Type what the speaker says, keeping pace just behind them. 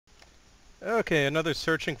Okay, another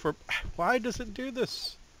searching for... Why does it do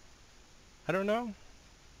this? I don't know.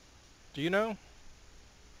 Do you know?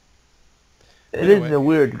 It is Anyway, a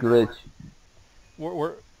weird glitch.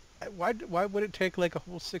 we're why would it take like a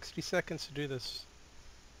whole 60 seconds to do this?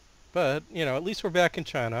 But, you know, at least we're back in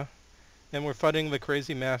China, and we're fighting the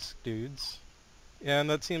crazy masked dudes. And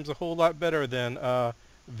that seems a whole lot better than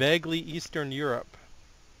vaguely Eastern Europe.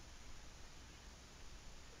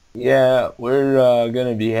 Yeah, we're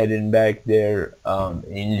gonna be heading back there in Oh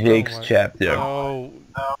Jake's my... chapter. Oh...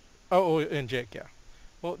 Oh, and Jake, yeah.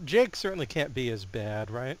 Well, Jake certainly can't be as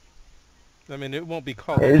bad, right? I mean, it won't be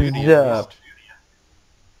Call of Duty It's at least.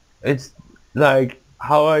 it's like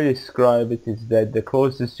how I describe it is that the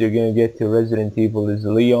closest you're gonna get to Resident Evil is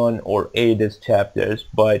Leon or Ada's chapters,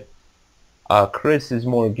 but Chris is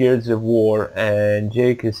more Gears of War and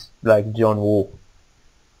Jake is like John Woo.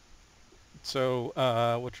 So,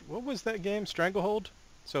 what was that game? Stranglehold?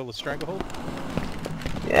 So, the Stranglehold?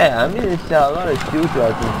 Yeah, I mean it's a lot of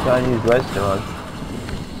shootouts in Chinese restaurants.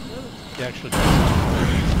 Yeah, actually.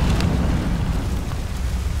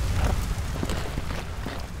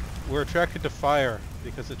 We're attracted to fire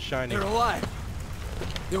because it's shiny. They're alive.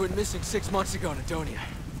 They went missing 6 months ago in Adonia.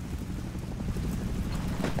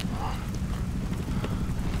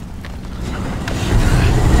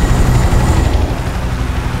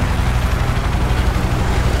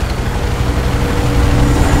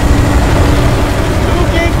 Who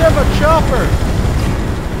gave them a chopper?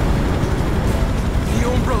 The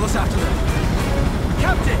Umbrella's after them.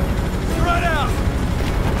 Captain! Run out!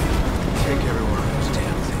 Take every one of those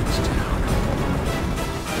damn things down.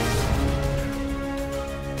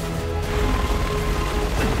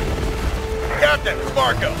 Captain, it's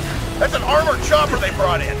Marco. That's an armored chopper they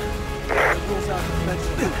brought in. Pulls out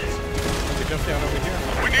defensive lines. Okay, jump down over here.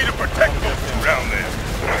 We need to protect those two down there.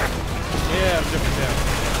 Yeah, I'm jumping down.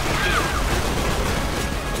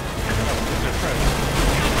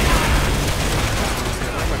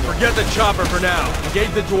 Forget the chopper for now.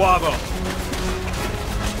 Engage the Duavo.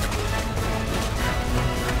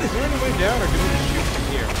 Is there any way down, or do we just shoot from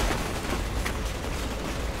here?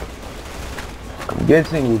 I'm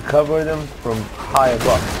guessing we cover them from high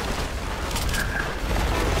above.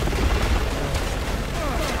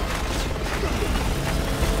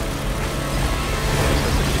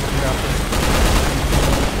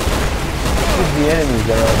 Who's the enemies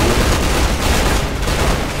around here?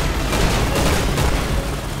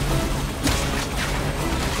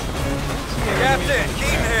 Captain,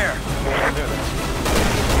 Keaton here.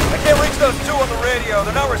 I can't reach those two on the radio.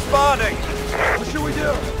 They're not responding. What should we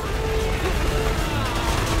do?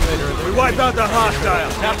 We wipe out the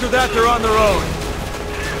hostiles. After that, they're on their own.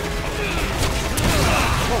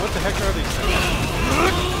 Oh, what the heck are these things?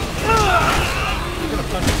 I'm gonna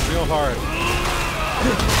punch it real hard.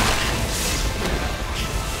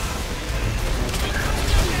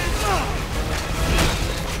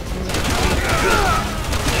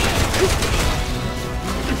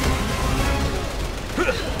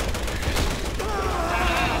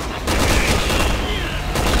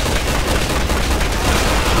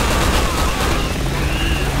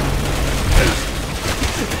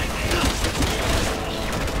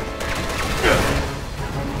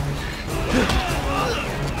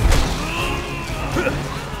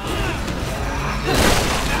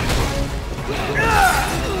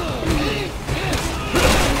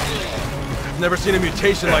 Never seen a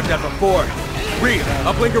mutation like that before. Reed,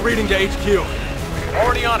 uplink a reading to HQ.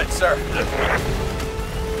 Already on it, sir.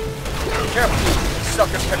 Careful. These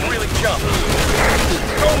suckers can really jump.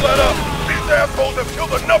 Don't let up. These assholes have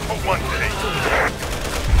killed enough for one day.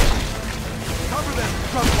 Cover them.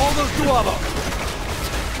 Drop all those Duavo.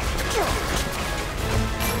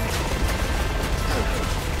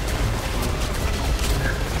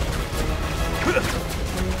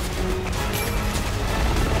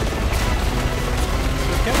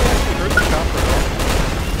 Can't we actually hurt the chopper at all?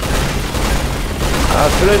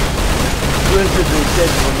 Chris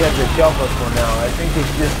said forget the chopper for now. I think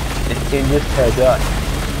it can just head us.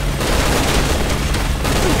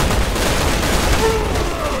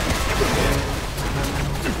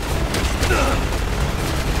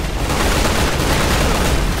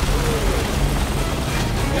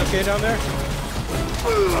 You okay down there?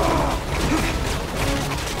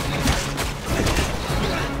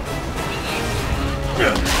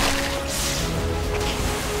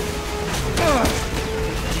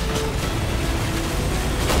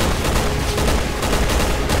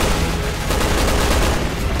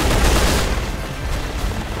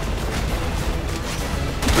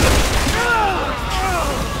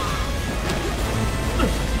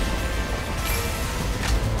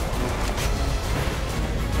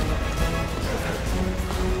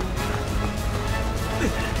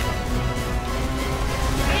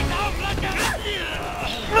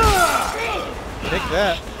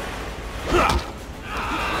 that.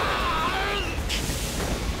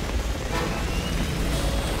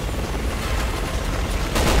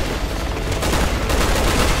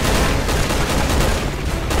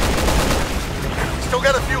 Still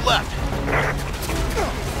got a few left.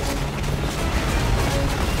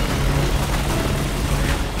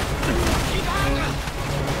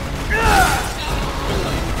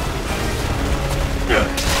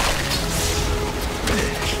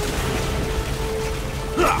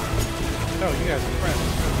 Oh, you guys are friends.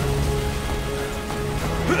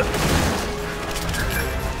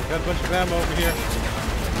 Got a bunch of ammo over here.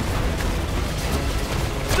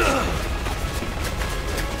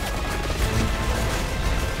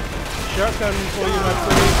 Shotgun for you, my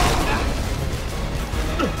friend.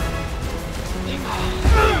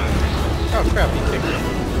 Oh crap, he kicked me.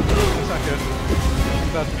 That's not good. I'm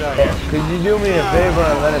about to die. Yeah, could you do me a favor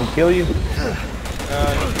and let him kill you?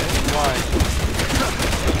 Why?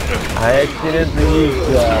 I accidentally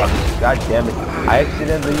used, god damn it. I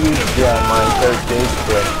accidentally used my first aid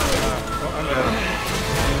spray. I'm dead.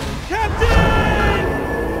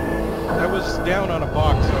 Captain! I was down on a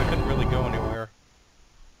box, so I couldn't really go anywhere.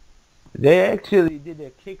 They actually did a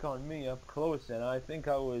kick on me up close, and I think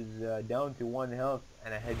I was down to 1 health,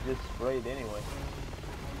 and I had just sprayed anyway.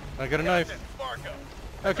 I got a knife.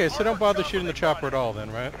 Okay, so don't bother shooting the chopper at all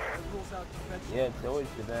then, right? Yeah, it's always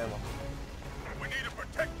the ammo. We need to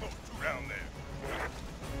protect those two down there.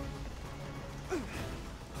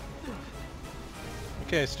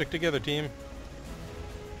 Okay, stick together, team.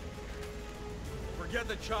 Forget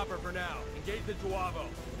the chopper for now. Engage the Duavo.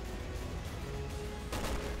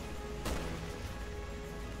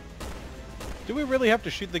 Do we really have to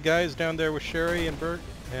shoot the guys down there with Sherry and Bert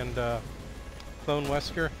and Clone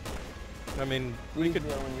Wesker? I mean, we could.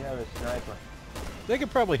 When you have a sniper. They could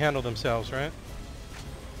probably handle themselves, right?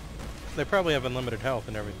 They probably have unlimited health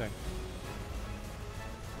and everything.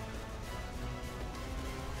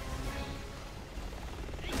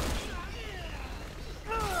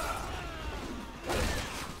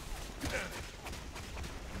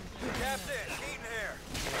 Captain, Keaton here.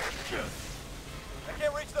 I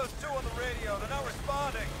can't reach those two on the radio. They're not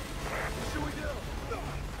responding. What should we do?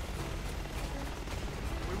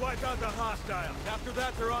 We wipe out the hostiles. After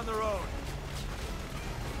that, they're on their own.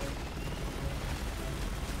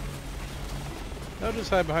 I'll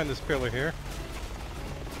just hide behind this pillar here.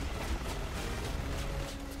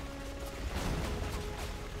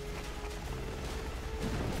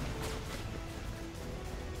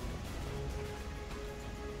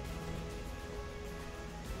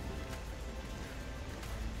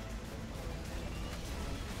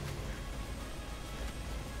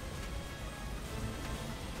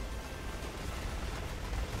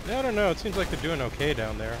 Yeah, I don't know. It seems like they're doing okay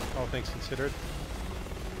down there, all things considered.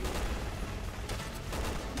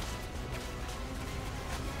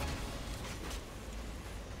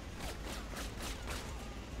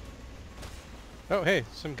 Oh, hey,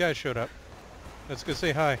 some guys showed up. Let's go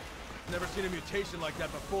say hi. Never seen a mutation like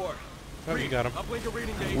that before. Oh, you got him. Uplink a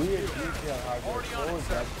reading to Weird HQ. detail how Already their on it, swords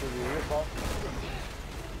sir. actually rip off.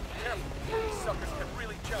 These suckers can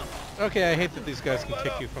really jump. Okay, I hate that these guys can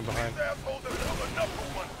kick you from behind. These assholes have killed enough for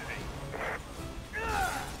one today.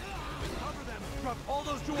 Cover them. Drop all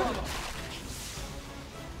those Duavo.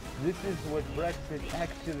 This is what Brexit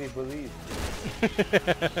actually believes.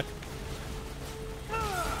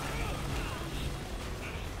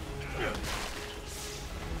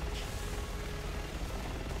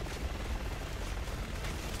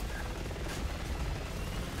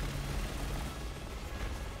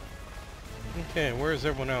 Okay, where is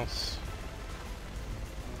everyone else?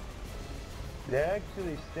 They're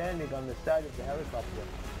actually standing on the side of the helicopter.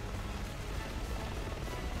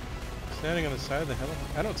 Standing on the side of the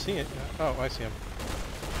helicopter? I don't see it. Oh, I see him.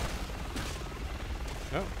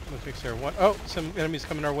 Oh, let's fix there. One. Oh, some enemies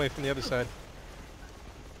coming our way from the other side.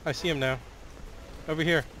 I see him now. Over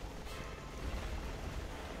here.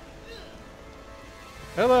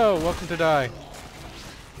 Hello, welcome to die.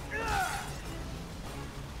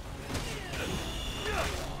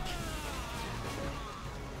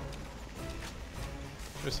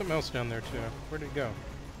 There's something else down there too. Where'd it go?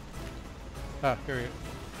 Ah, here we go.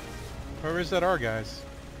 Where is that our guys?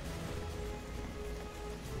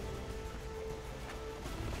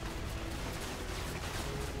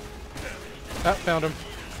 Ah, found him.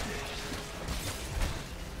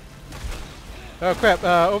 Oh crap,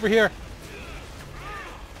 over here.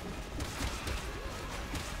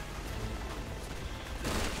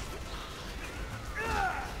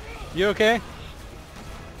 You okay?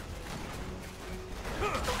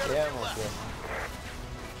 Yeah, I'm okay.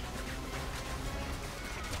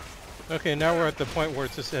 Okay, now we're at the point where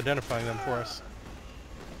it's just identifying them for us.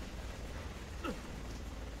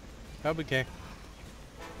 That'll be okay.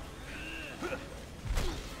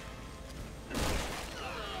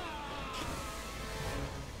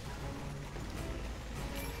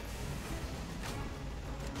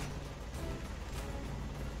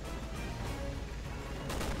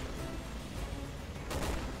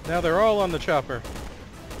 Now they're all on the chopper.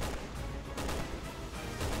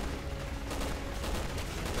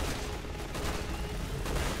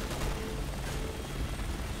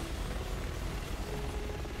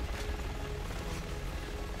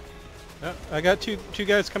 Oh, I got two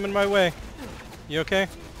guys coming my way. You okay?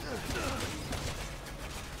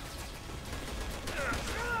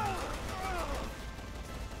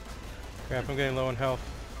 Crap, I'm getting low on health.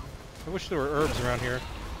 I wish there were herbs around here.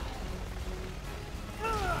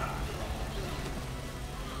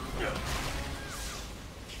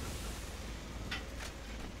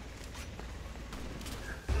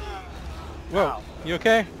 Whoa, Ow. you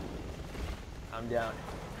okay? I'm down.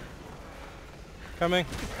 Coming.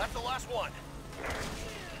 That's the last one.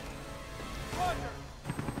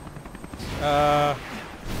 I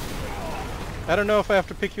don't know if I have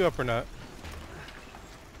to pick you up or not.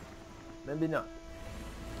 Maybe not.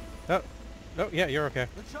 Oh, yeah, you're okay.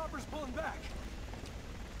 The chopper's pulling back.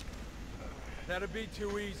 That'd be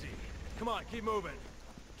too easy. Come on, keep moving.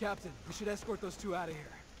 Captain, we should escort those two out of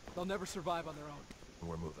here. They'll never survive on their own.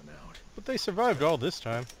 We're moving out. But they survived all this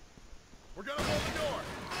time. We're gonna hold the door.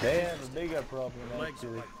 They have a bigger problem Legs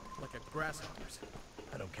are actually. like a grasshopper's.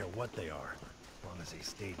 I don't care what they are. As long as they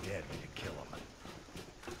stay dead, we can kill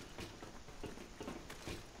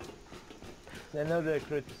them. Another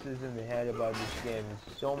criticism they had about this game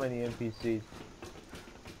is so many NPCs.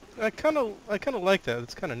 I kind of like that.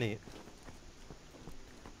 It's kind of neat.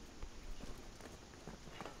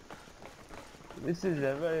 This is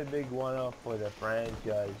a very big one-off for the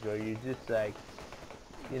franchise, where you just like,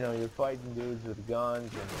 you know, you're fighting dudes with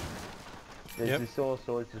guns and there's Yep. just all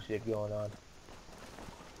sorts of shit going on.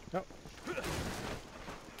 Oh.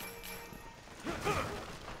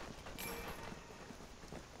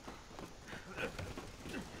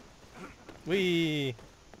 We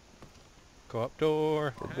go up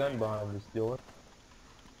door. The gun behind this door.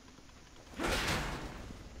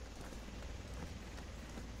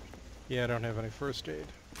 Yeah, I don't have any first aid.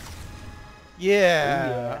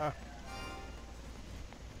 Yeah.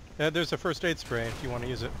 There's a first aid spray if you want to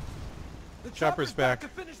use it. The Chopper's back. to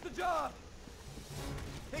finish the job!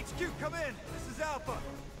 HQ, come in! This is Alpha!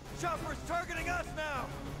 Chopper's targeting us now!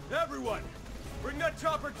 Everyone! Bring that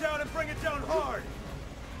chopper down and bring it down hard!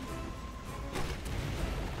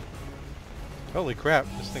 Holy crap,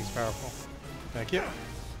 this thing's powerful. Thank you.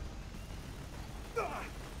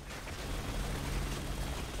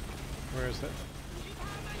 Where is it?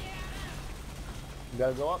 You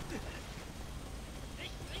gotta go up.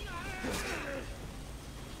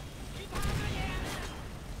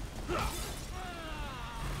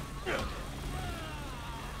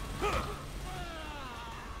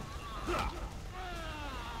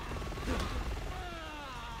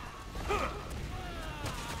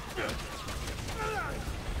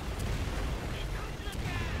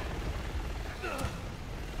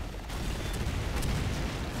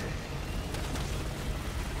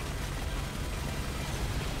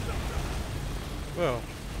 Whoa.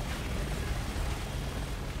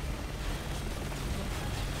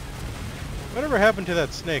 Whatever happened to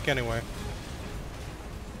that snake anyway?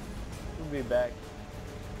 We'll be back.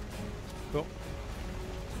 Cool.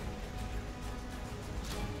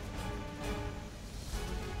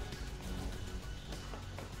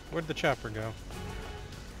 Where'd the chopper go?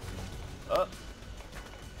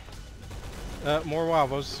 More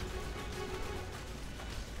guavas.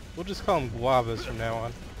 We'll just call them guavas from now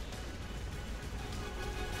on.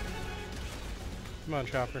 Come on,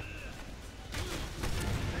 chopper.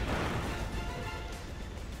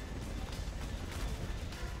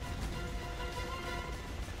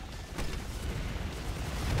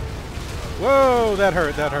 Whoa, that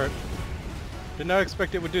hurt, that hurt. Did not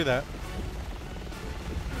expect it would do that.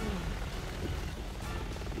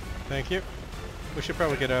 Thank you. We should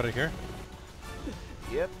probably get out of here.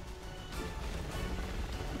 Yep.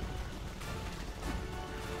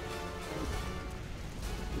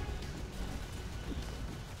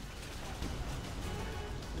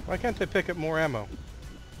 Why can't I pick up more ammo?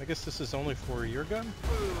 I guess this is only for your gun?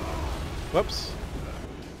 Whoops.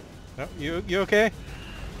 No, you okay?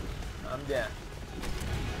 I'm down.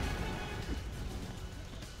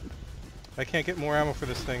 I can't get more ammo for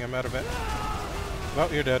this thing. I'm out of it.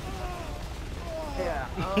 Well, you're dead. Yeah.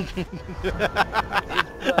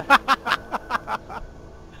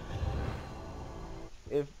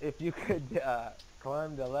 if you could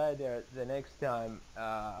climb the ladder the next time,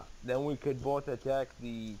 then we could both attack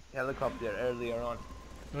the helicopter earlier on.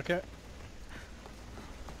 Okay.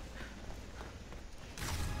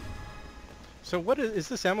 So what is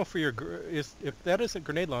this ammo for your? If that isn't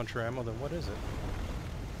grenade launcher ammo, then what is it?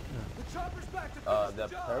 The chopper's back to finish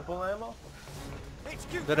The job. purple ammo?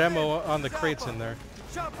 HQ, That come ammo in. on the This is crates Alpha. in there.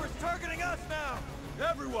 The chopper's targeting us now.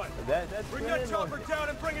 Everyone, That's bring grenade that chopper launcher. down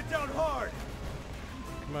and bring it down hard.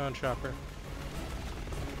 Come on, chopper.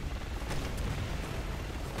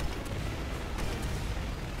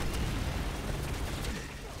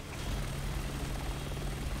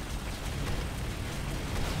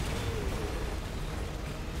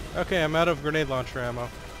 Okay, I'm out of grenade launcher ammo.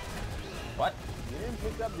 What? You didn't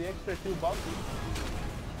pick up the extra $2?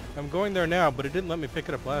 I'm going there now, but it didn't let me pick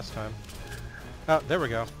it up last time. Oh, there we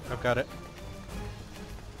go. I've got it.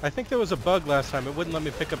 I think there was a bug last time. It wouldn't let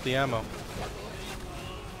me pick up the ammo.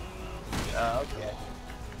 Okay.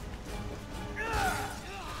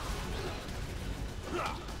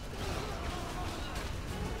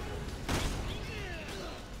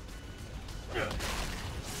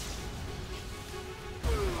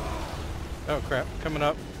 Oh crap, coming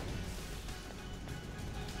up.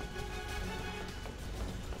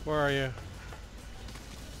 Where are you?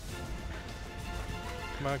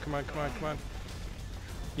 Come on, come on, come on, come on.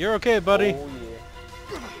 You're okay, buddy. Oh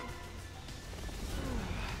yeah.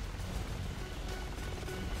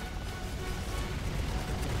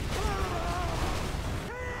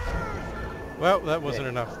 Well, that wasn't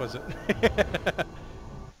enough, was it?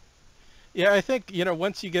 Yeah, I think, you know,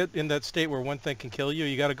 once you get in that state where one thing can kill you,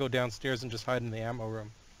 you gotta go downstairs and just hide in the ammo room.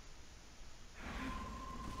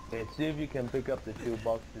 Okay, see if you can pick up the 2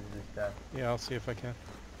 boxes this time. Yeah, I'll see if I can.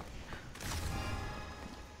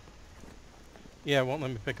 Yeah, it won't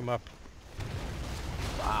let me pick them up.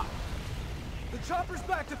 Wow. The chopper's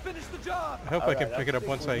back to finish the job. I hope I can Alright, pick it up I'll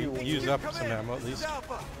once stick I with use HQ, up come some in. ammo at This is least.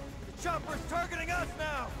 Alpha. The chopper's targeting us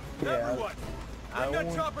now. Yeah, Everyone, bring that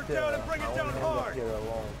won't, chopper down and bring I it won't down end up hard. here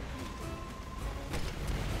alone.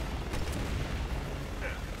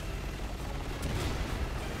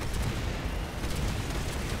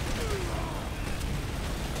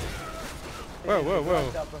 Whoa, whoa,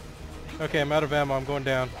 whoa. Chopper. Okay, I'm out of ammo. I'm going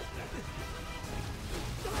down.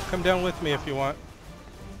 Come down with me if you want.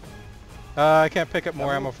 I can't pick up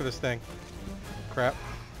more ammo for this thing. Crap.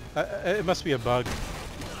 It must be a bug.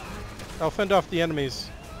 I'll fend off the enemies.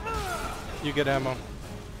 You get ammo.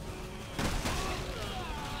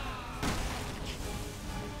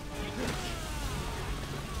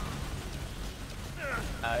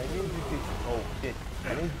 I need you to... Oh, shit.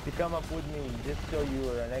 I need you to come up with me just so you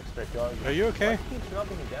are an extra target. Are you okay? What keeps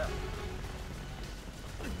knocking me down?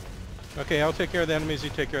 Okay, I'll take care of the enemies. You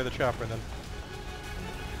take care of the chopper then.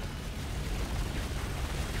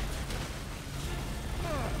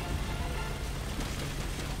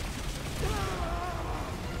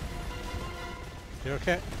 You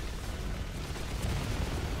okay?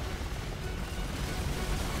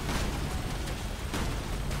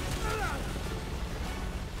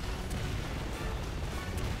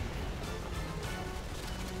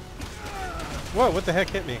 Whoa, what the heck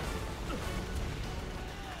hit me?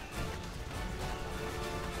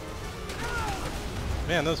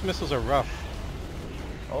 Man, those missiles are rough.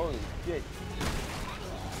 Holy shit.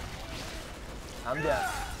 I'm down.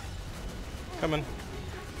 Coming.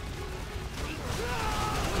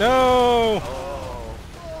 No! Oh.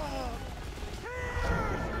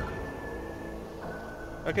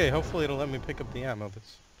 Okay, hopefully it'll let me pick up the ammo.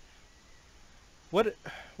 That's... What?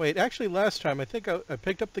 Wait, actually last time I think I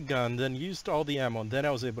picked up the gun, then used all the ammo, and then I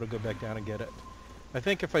was able to go back down and get it. I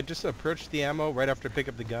think if I just approach the ammo right after I pick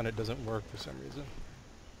up the gun, it doesn't work for some reason.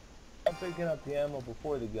 I'm picking up the ammo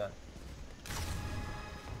before the gun.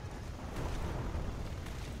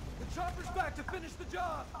 The chopper's back to finish the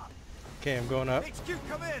job. Okay, I'm going up. HQ,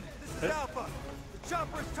 come in. This is Alpha. The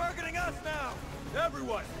chopper's targeting us now.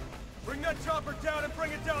 Everyone, bring that chopper down and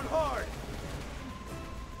bring it down hard.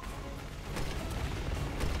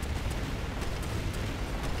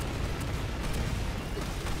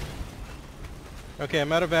 Okay,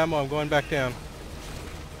 I'm out of ammo. I'm going back down.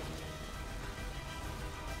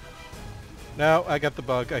 No, I got the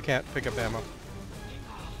bug. I can't pick up ammo.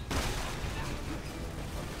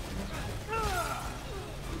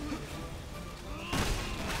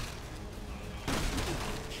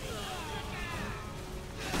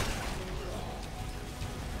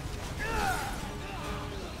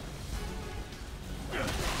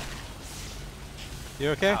 You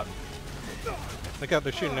okay? Look out,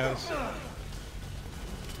 they're shooting at us.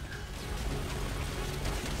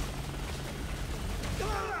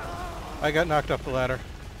 I got knocked off the ladder.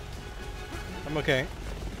 I'm okay.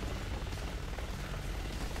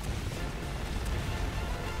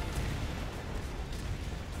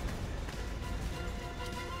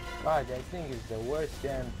 God, that thing is the worst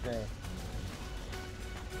damn thing.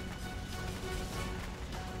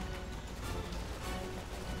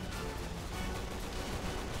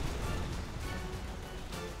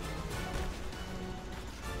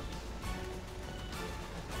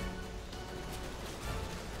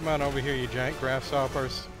 Come on over here, you giant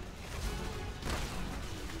grasshoppers.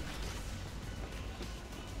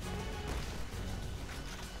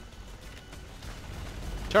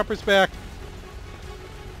 Chopper's back.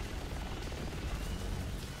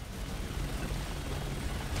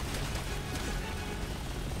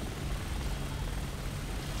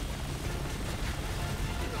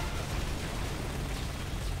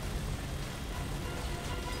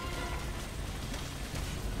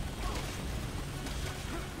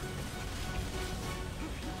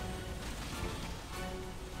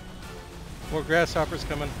 More grasshoppers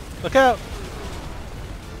coming. Look out!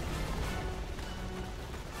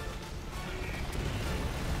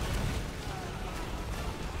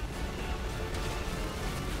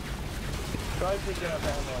 Try picking up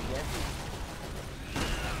ammo again.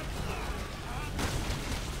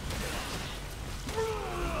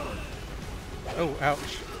 Oh,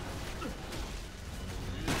 ouch.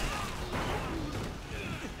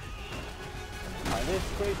 This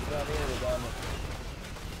creep's not here with ammo.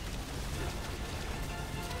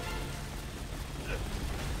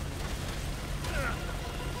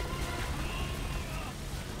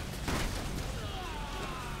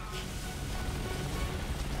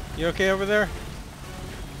 You okay over there?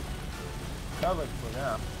 Covered for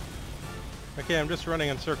now. Okay, I'm just running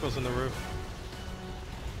in circles in the roof.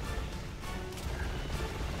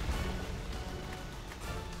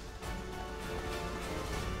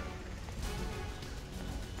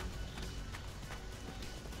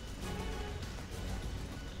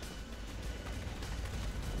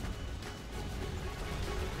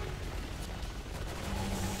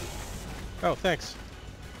 Oh, thanks.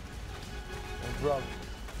 No problem.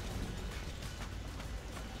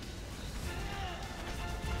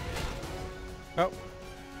 Oh.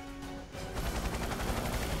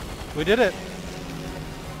 We did it.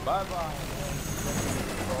 Bye bye.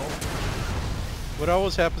 What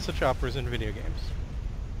always happens to choppers in video games.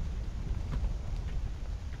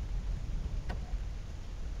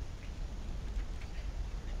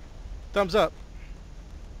 Thumbs up.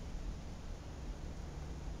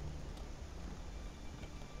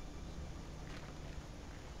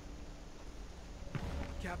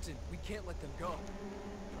 Captain, we can't let them go.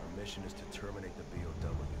 Our mission is to terminate the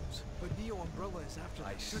BOWs. But Neo Umbrella is after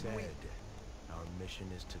them. I Shouldn't said we? our mission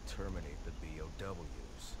is to terminate the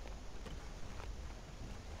BOWs.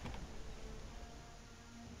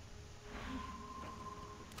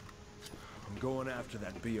 I'm going after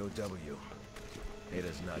that BOW.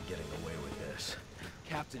 Ada's not getting away with this.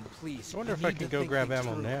 Captain, please. I wonder we if I need can to go think grab things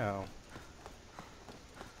ammo through. now.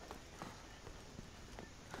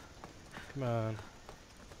 Come on.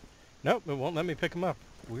 Nope, it won't let me pick him up.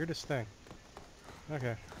 Weirdest thing.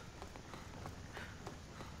 Okay.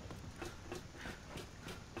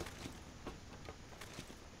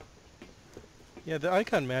 Yeah, the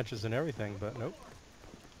icon matches and everything, but nope.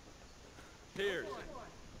 Here's